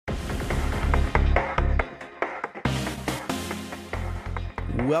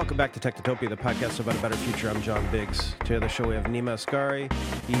Welcome back to Technotopia, the podcast about a better future. I'm John Biggs. Today on the show we have Nima Asghari.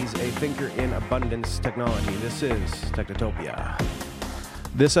 He's a thinker in abundance technology. This is Technotopia.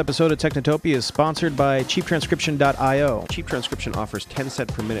 This episode of Technotopia is sponsored by CheapTranscription.io. Cheap Transcription offers 10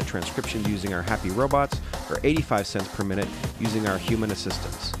 cents per minute transcription using our happy robots, or 85 cents per minute using our human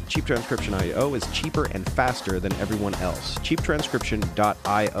assistants. CheapTranscription.io is cheaper and faster than everyone else.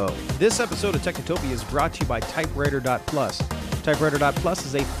 CheapTranscription.io. This episode of Technotopia is brought to you by Typewriter.plus. Typewriter.plus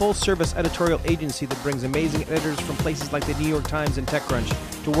is a full-service editorial agency that brings amazing editors from places like the New York Times and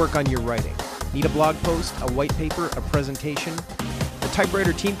TechCrunch to work on your writing. Need a blog post, a white paper, a presentation? The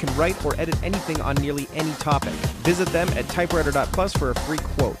Typewriter team can write or edit anything on nearly any topic. Visit them at typewriter.plus for a free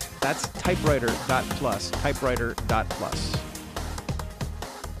quote. That's typewriter.plus, typewriter.plus.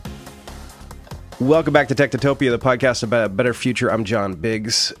 Welcome back to Technotopia, the podcast about a better future. I'm John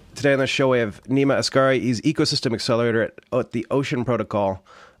Biggs. Today on the show we have Nima Asghari. He's Ecosystem Accelerator at the Ocean Protocol.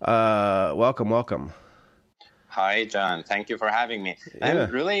 Welcome. Hi, John. Thank you for having me. Yeah.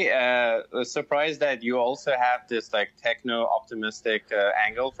 I'm really surprised that you also have this techno-optimistic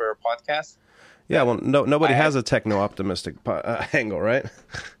angle for a podcast. Yeah, well, nobody has a techno-optimistic angle, right?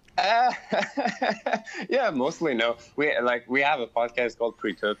 Yeah, mostly no. We have a podcast called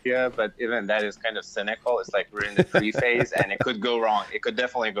Pretopia, but even that is kind of cynical. It's like we're in the pre-phase, and it could go wrong. It could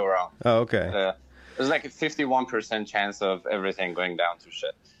definitely go wrong. Oh, okay. There's like a 51% chance of everything going down to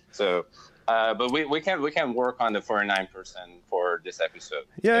shit. So. But we can work on the 49% for this episode.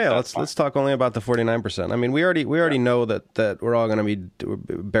 Yeah. Let's talk only about the 49%. I mean, we already know that we're all going to be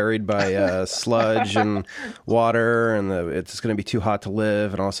buried by sludge and water, and it's going to be too hot to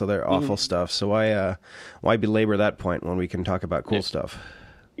live, and also their awful stuff. So why belabor that point when we can talk about cool stuff?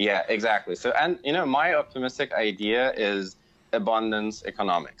 Yeah, exactly. So my optimistic idea is abundance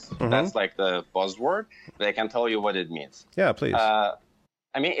economics. That's like the buzzword. They can tell you what it means. Yeah, please.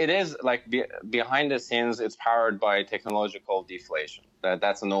 I mean, it is like behind the scenes, it's powered by technological deflation.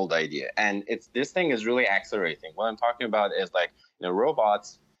 That's an old idea. And this thing is really accelerating. What I'm talking about is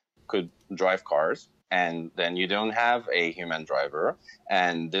robots could drive cars, and then you don't have a human driver.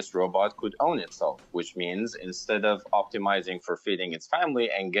 And this robot could own itself, which means instead of optimizing for feeding its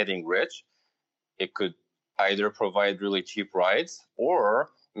family and getting rich, it could either provide really cheap rides, or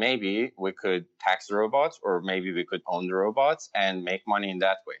maybe we could tax the robots, or maybe we could own the robots and make money in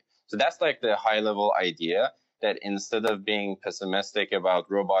that way. So that's like the high level idea, that instead of being pessimistic about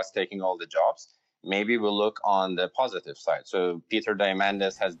robots taking all the jobs, maybe we'll look on the positive side. So Peter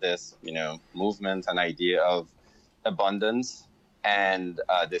Diamandis has this, movement and idea of abundance and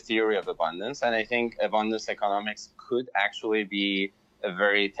the theory of abundance. And I think abundance economics could actually be a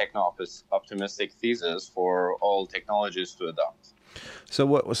very techno-optimistic thesis for all technologies to adopt. So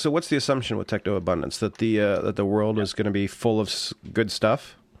what's the assumption with techno abundance, that the world is going to be full of good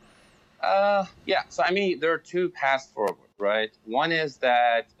stuff? Yeah. So I mean, there are two paths forward, right? One is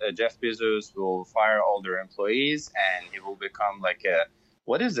that Jeff Bezos will fire all their employees, and he will become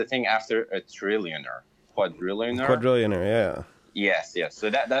what is the thing after a trillionaire? Quadrillionaire. Quadrillionaire, yeah. Yes. So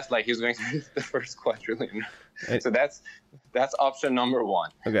that's like he's going to be the first quadrillionaire. So that's option number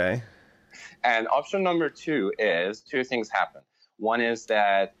one. Okay. And option number two is two things happen. One is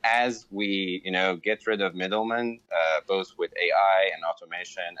that as we, get rid of middlemen, both with AI and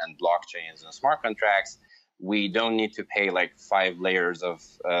automation and blockchains and smart contracts, we don't need to pay 5 layers of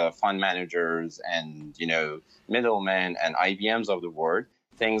fund managers and, middlemen and IBMs of the world.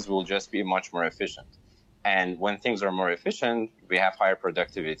 Things will just be much more efficient. And when things are more efficient, we have higher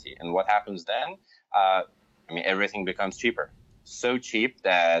productivity. And what happens then? Everything becomes cheaper. So cheap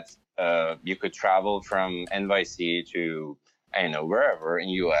that you could travel from NYC to wherever in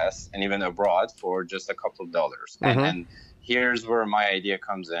US and even abroad for just a couple of dollars. And here's where my idea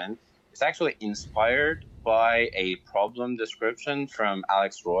comes in. It's actually inspired by a problem description from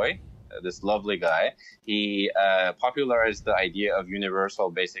Alex Roy, this lovely guy. He popularized the idea of universal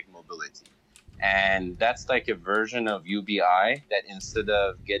basic mobility. And that's like a version of UBI that instead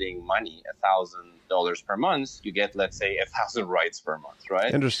of getting money, $1,000 per month, you get, let's say, 1,000 rides per month,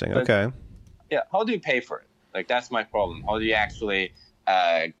 right? Interesting. But, okay. Yeah. How do you pay for it? That's my problem. How do you actually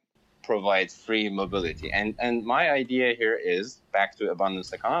provide free mobility? And my idea here is, back to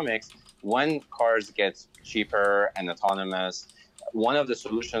abundance economics, when cars get cheaper and autonomous, one of the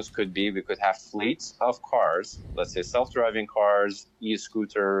solutions could be we could have fleets of cars, let's say self-driving cars,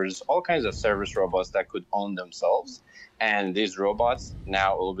 e-scooters, all kinds of service robots that could own themselves. And these robots,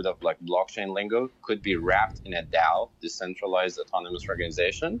 now a little bit of blockchain lingo, could be wrapped in a DAO, decentralized autonomous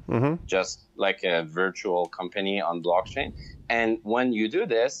organization, just like a virtual company on blockchain. And when you do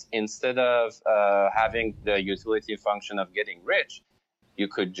this, instead of having the utility function of getting rich, you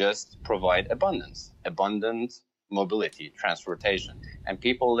could just provide abundant mobility, transportation. And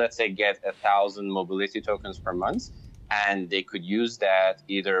people, let's say, get 1,000 mobility tokens per month, and they could use that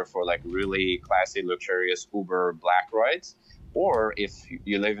either for like really classy, luxurious Uber Black rides, or if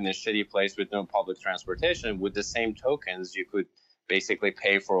you live in a shitty place with no public transportation, with the same tokens, you could basically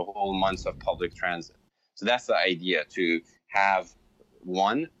pay for a whole month of public transit. So that's the idea, to have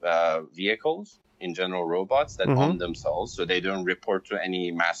vehicles, in general robots that own themselves, so they don't report to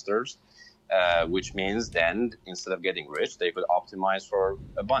any masters, which means then instead of getting rich, they could optimize for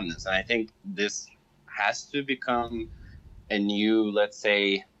abundance. And I think this has to become a new, let's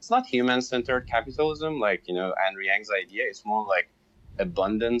say, it's not human-centered capitalism, like, Andrew Yang's idea. It's more like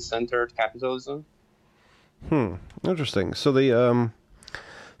abundance-centered capitalism. Interesting. So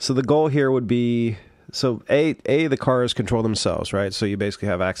the goal here would be, so the cars control themselves, right? So you basically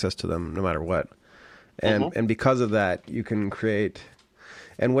have access to them no matter what. And because of that, you can create.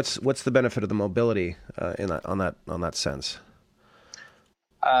 And what's the benefit of the mobility on that sense?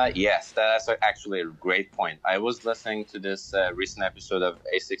 Yes, that's actually a great point. I was listening to this recent episode of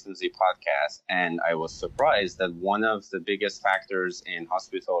A16Z podcast, and I was surprised that one of the biggest factors in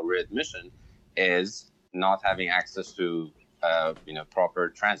hospital readmission is not having access to proper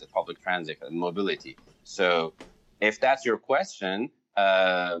transit, public transit, and mobility. So, if that's your question,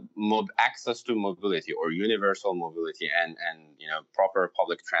 access to mobility or universal mobility and proper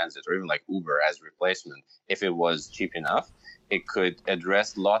public transit, or even like Uber as replacement, if it was cheap enough, it could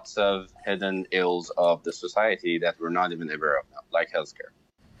address lots of hidden ills of the society that we're not even aware of now, like healthcare.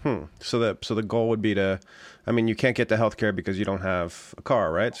 So the goal would be to, I mean, you can't get to healthcare because you don't have a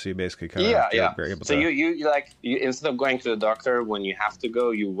car, right? So you basically kind of be able to. So you instead of going to the doctor when you have to go,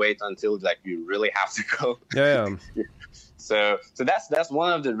 you wait until like you really have to go. Yeah. So that's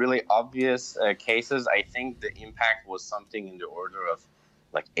one of the really obvious cases. I think the impact was something in the order of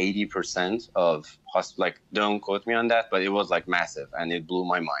like 80% of like, don't quote me on that, but it was like massive, and it blew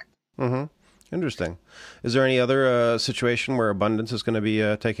my mind. Interesting. Is there any other situation where abundance is going to be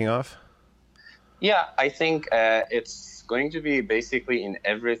taking off? Yeah, I think it's going to be basically in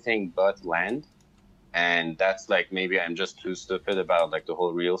everything but land. And that's like, maybe I'm just too stupid about like the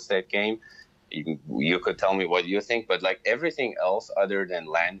whole real estate game. You could tell me what you think, but like everything else other than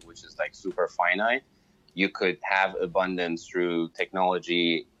land, which is like super finite, you could have abundance through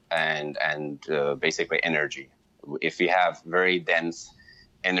technology and basically energy. If you have very dense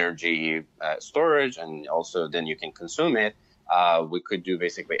energy storage, and also then you can consume it, we could do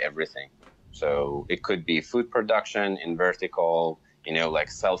basically everything. So it could be food production in vertical,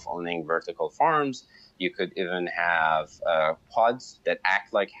 like self-owning vertical farms. You could even have pods that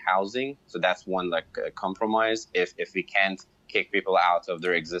act like housing. So that's one like compromise. If we can't kick people out of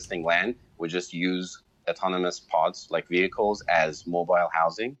their existing land, we just use autonomous pods like vehicles as mobile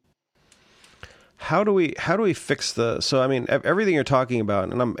housing. How do we fix so I mean, everything you're talking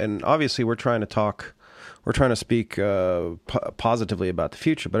about, and obviously we're trying to speak positively about the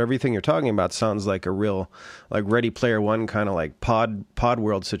future, but everything you're talking about sounds like a real, like Ready Player One kind of like pod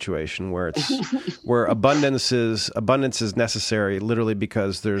world situation where it's where abundance is necessary literally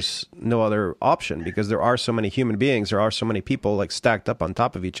because there's no other option, because there are so many human beings, there are so many people like stacked up on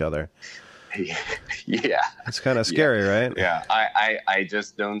top of each other. Yeah, it's kind of scary, right? Yeah, I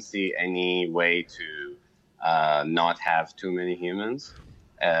just don't see any way to not have too many humans.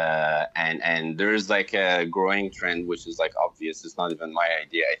 And there's like a growing trend, which is like obvious. It's not even my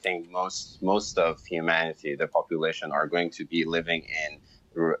idea. I think most of humanity, the population, are going to be living in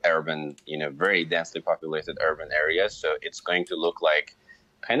urban, very densely populated urban areas. So it's going to look like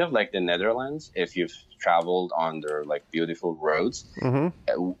kind of like the Netherlands if you've traveled on their like beautiful roads.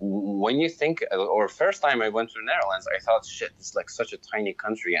 When you think, or first time I went to the Netherlands, I thought, shit, it's like such a tiny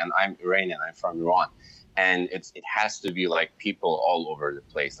country, and I'm Iranian, I'm from Iran. And it has to be like people all over the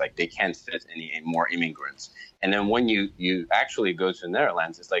place. Like they can't fit any more immigrants. And then when you actually go to the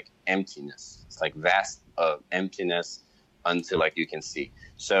Netherlands, it's like emptiness. It's like vast emptiness until like you can see.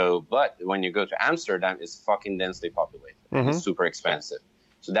 So, but when you go to Amsterdam, it's fucking densely populated. And it's super expensive.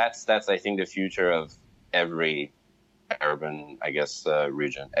 So that's I think the future of every urban, I guess,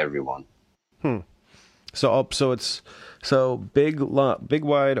 region. Everyone. So it's big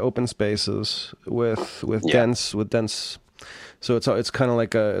wide open spaces with dense. So it's kind of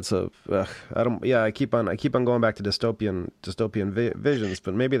like I keep on going back to dystopian visions,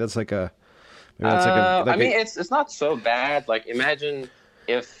 but maybe that's like a. I mean, it's not so bad. Like imagine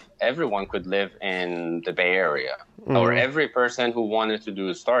if everyone could live in the Bay Area, or every person who wanted to do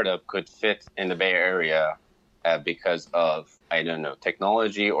a startup could fit in the Bay Area. Because of, I don't know,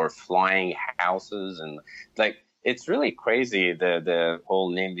 technology or flying houses, and like it's really crazy, the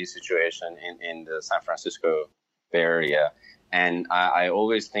whole NIMBY situation in the San Francisco Bay Area. And I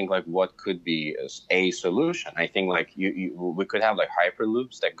always think like what could be a solution. I think like we could have like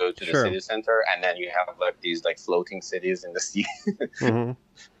hyperloops that go to the Sure. city center, and then you have like these like floating cities in the sea.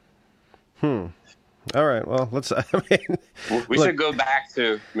 All right. Well, let's. I mean, we should go back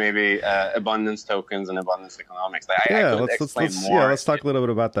to maybe abundance tokens and abundance economics. Like, I could explain more. Yeah, let's talk a little bit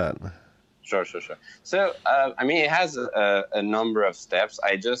about that. Sure. So, I mean, it has a number of steps.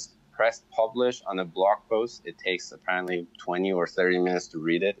 I just pressed publish on a blog post. It takes apparently 20 or 30 minutes to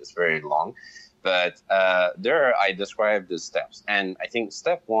read it. It's very long. But I described the steps. And I think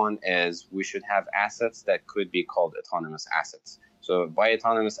step one is we should have assets that could be called autonomous assets. So by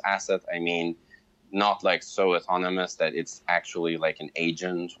autonomous asset, I mean not like so autonomous that it's actually like an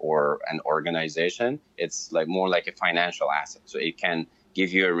agent or an organization. It's like more like a financial asset. So it can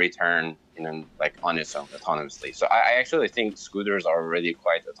give you a return like on its own autonomously. So I actually think scooters are already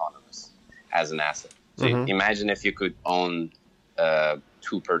quite autonomous as an asset. So imagine if you could own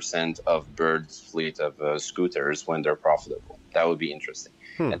 2% of Bird's fleet of scooters when they're profitable. That would be interesting.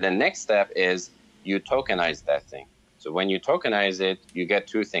 And the next step is you tokenize that thing. So when you tokenize it, you get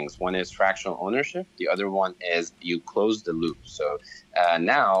two things. One is fractional ownership. The other one is you close the loop. So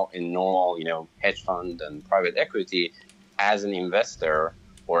now in normal, hedge fund and private equity, as an investor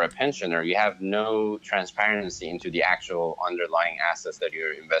or a pensioner, you have no transparency into the actual underlying assets that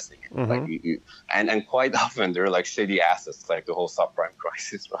you're investing in. Like and quite often they're like shitty assets, like the whole subprime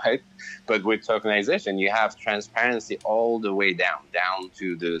crisis, right? But with tokenization, you have transparency all the way down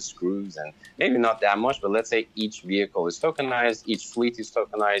to the screws, and maybe not that much, but let's say each vehicle is tokenized, each fleet is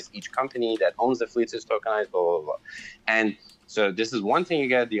tokenized, each company that owns the fleet is tokenized, blah, blah, blah. And so this is one thing you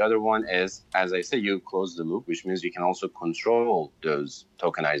get. The other one is, as I said, you close the loop, which means you can also control those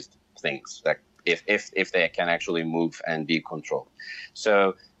tokenized things, like if they can actually move and be controlled.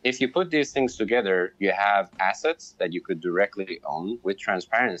 So if you put these things together, you have assets that you could directly own with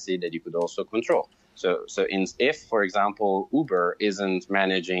transparency that you could also control. So if, for example, Uber isn't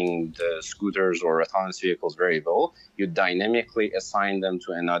managing the scooters or autonomous vehicles very well, you dynamically assign them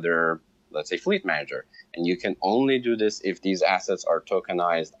to another, let's say, fleet manager. And you can only do this if these assets are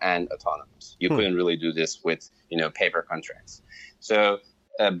tokenized and autonomous. You couldn't really do this with, paper contracts. So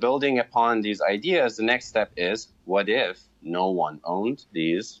building upon these ideas, the next step is, what if no one owned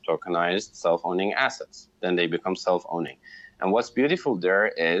these tokenized self-owning assets? Then they become self-owning. And what's beautiful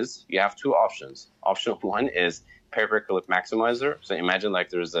there is you have two options. Option one is paperclip maximizer. So imagine like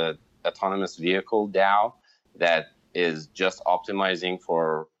there's a autonomous vehicle DAO that is just optimizing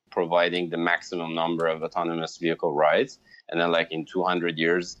for providing the maximum number of autonomous vehicle rides. And then like in 200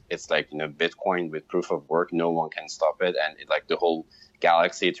 years, it's like, Bitcoin with proof of work, no one can stop it. And like the whole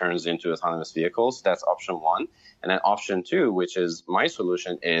galaxy turns into autonomous vehicles. That's option one. And then option two, which is my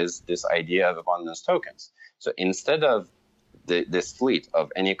solution, is this idea of abundance tokens. So instead of this fleet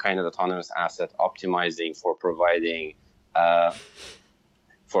of any kind of autonomous asset optimizing for providing,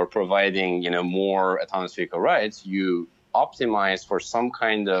 more autonomous vehicle rides, you optimize for some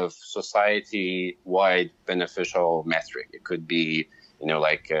kind of society-wide beneficial metric. It could be,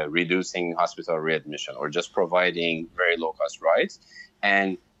 reducing hospital readmission or just providing very low-cost rides.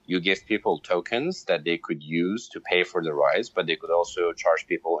 And you give people tokens that they could use to pay for the rides, but they could also charge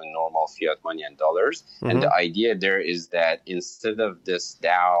people in normal fiat money and dollars. And the idea there is that instead of this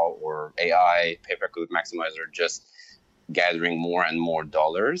DAO or AI paperclip maximizer just gathering more and more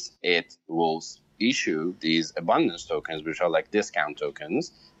dollars, it will issue these abundance tokens, which are like discount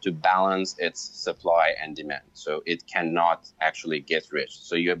tokens, to balance its supply and demand. So it cannot actually get rich.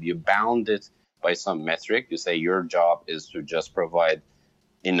 So you bound it by some metric. You say your job is to just provide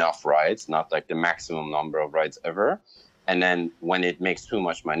enough rides, not like the maximum number of rides ever. And then when it makes too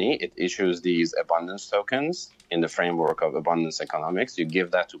much money, it issues these abundance tokens in the framework of abundance economics. You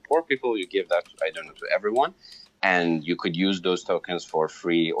give that to poor people, you give that to everyone. And you could use those tokens for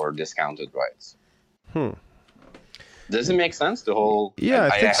free or discounted rides. Does it make sense? The whole I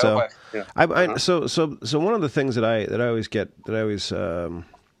think so. So one of the things that I always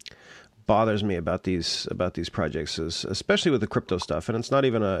bothers me about these projects is, especially with the crypto stuff, and it's not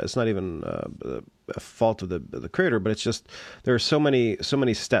even a fault of the creator, but it's just there are so many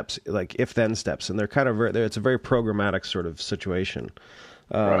steps, like if then steps, and they're kind of it's a very programmatic sort of situation.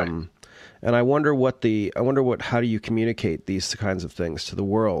 Right. And I wonder how do you communicate these kinds of things to the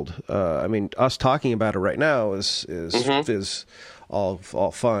world? I mean, us talking about it right now is all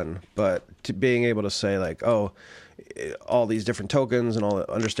fun, but to being able to say like, oh, all these different tokens and all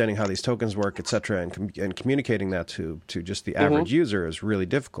understanding how these tokens work, et cetera, and communicating that to just the average user is really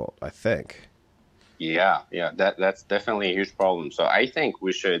difficult, I think. Yeah, that's definitely a huge problem. So I think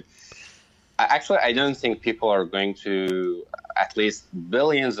we should. Actually, I don't think people are going to, at least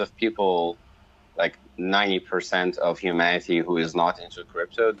billions of people, like 90% of humanity who is not into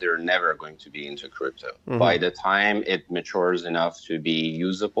crypto, they're never going to be into crypto. By the time it matures enough to be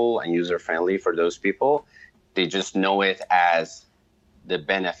usable and user-friendly for those people, they just know it as the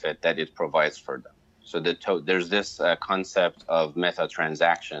benefit that it provides for them. So there's this concept of meta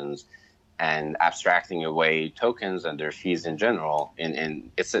transactions and abstracting away tokens and their fees in general.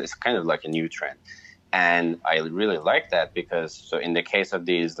 And it's kind of like a new trend. And I really like that because, so in the case of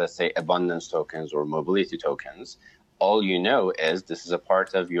these, let's say, abundance tokens or mobility tokens, all you know is this is a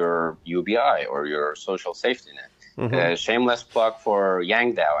part of your UBI or your social safety net. Shameless plug for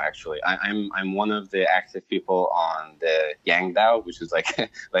YangDAO, actually. I'm one of the active people on the YangDAO, which is like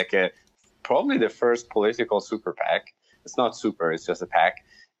probably the first political super PAC. It's not super, it's just a PAC.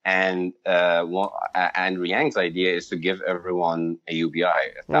 And Andrew Yang's idea is to give everyone a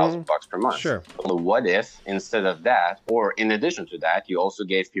UBI, $1,000 per month. Sure. So what if instead of that, or in addition to that, you also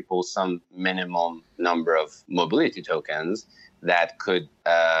gave people some minimum number of mobility tokens that could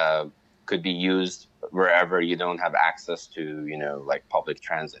be used wherever you don't have access to, like public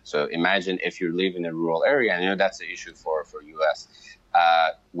transit. So imagine if you live in a rural area, and that's the issue for US.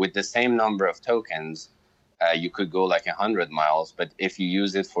 With the same number of tokens, you could go like 100 miles, but if you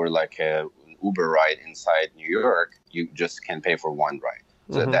use it for like an Uber ride inside New York, you just can pay for one ride.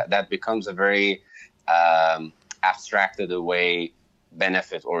 So that becomes a very abstracted away,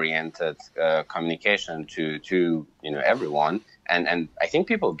 benefit-oriented communication to everyone. And I think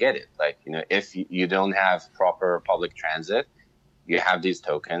people get it. Like, if you don't have proper public transit, you have these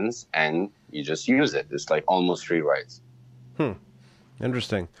tokens and you just use it. It's like almost free rides.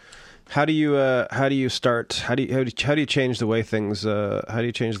 Interesting. How do you change the way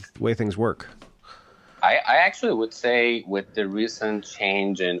things work? I actually would say with the recent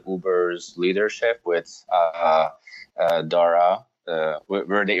change in Uber's leadership with Dara,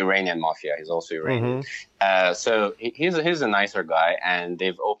 we're the Iranian mafia. He's also Iranian. So he's a nicer guy, and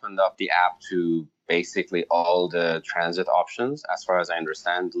they've opened up the app to basically all the transit options. As far as I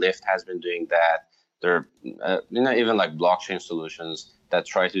understand, Lyft has been doing that. There are even like blockchain solutions that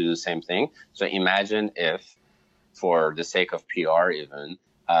try to do the same thing. So imagine if, for the sake of PR even,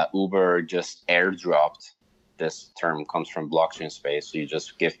 Uber just airdropped, this term comes from blockchain space, so you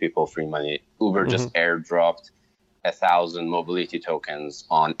just give people free money. Uber just airdropped 1,000 mobility tokens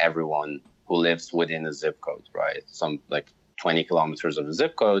on everyone who lives within a zip code, right? Some like 20 kilometers of the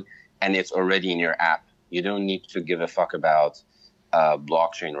zip code, and it's already in your app. You don't need to give a fuck about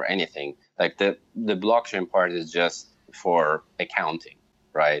blockchain or anything. Like the blockchain part is just for accounting,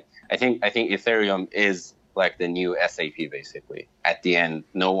 right? I think Ethereum is like the new SAP, basically. At the end,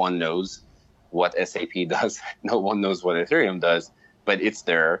 no one knows what SAP does. No one knows what Ethereum does, but it's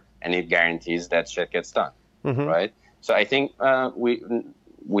there and it guarantees that shit gets done, right? So I think we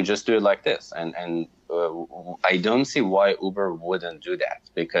just do it like this. And I don't see why Uber wouldn't do that,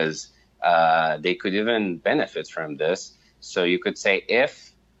 because they could even benefit from this. So you could say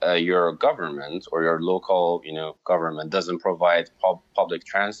if your government or your local, government doesn't provide public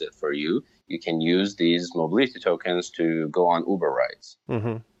transit for you, you can use these mobility tokens to go on Uber rides.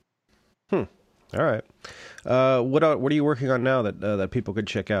 All right. What are you working on now that people could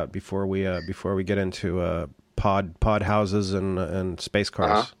check out before we get into pod houses and space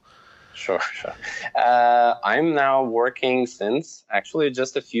cars? Sure. I'm now working since actually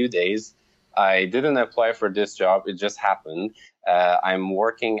just a few days. I didn't apply for this job. It just happened. I'm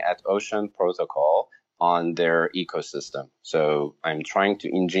working at Ocean Protocol on their ecosystem. So I'm trying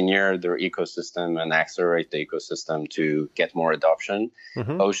to engineer their ecosystem and accelerate the ecosystem to get more adoption.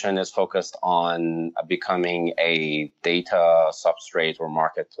 Ocean is focused on becoming a data substrate or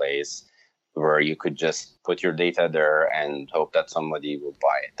marketplace where you could just put your data there and hope that somebody will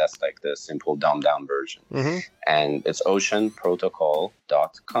buy it. That's like the simple dumbed down version. And it's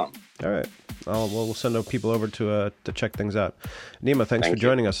oceanprotocol.com. All right. We'll send people over to check things out. Nima, thanks for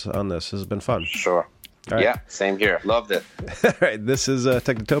joining us on this. This has been fun. Sure. Right. Yeah, same here. Loved it. All right. This is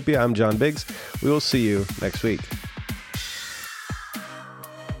Technotopia. I'm John Biggs. We will see you next week.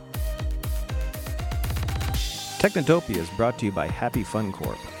 Technotopia is brought to you by Happy Fun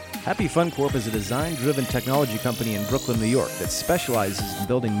Corp. Happy Fun Corp is a design-driven technology company in Brooklyn, New York that specializes in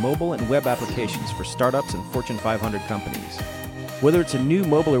building mobile and web applications for startups and Fortune 500 companies. Whether it's a new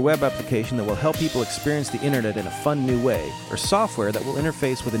mobile or web application that will help people experience the internet in a fun new way, or software that will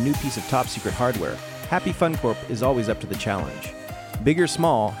interface with a new piece of top-secret hardware, Happy Fun Corp is always up to the challenge. Big or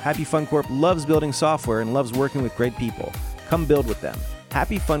small, Happy Fun Corp loves building software and loves working with great people. Come build with them.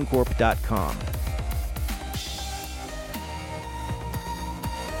 HappyFunCorp.com.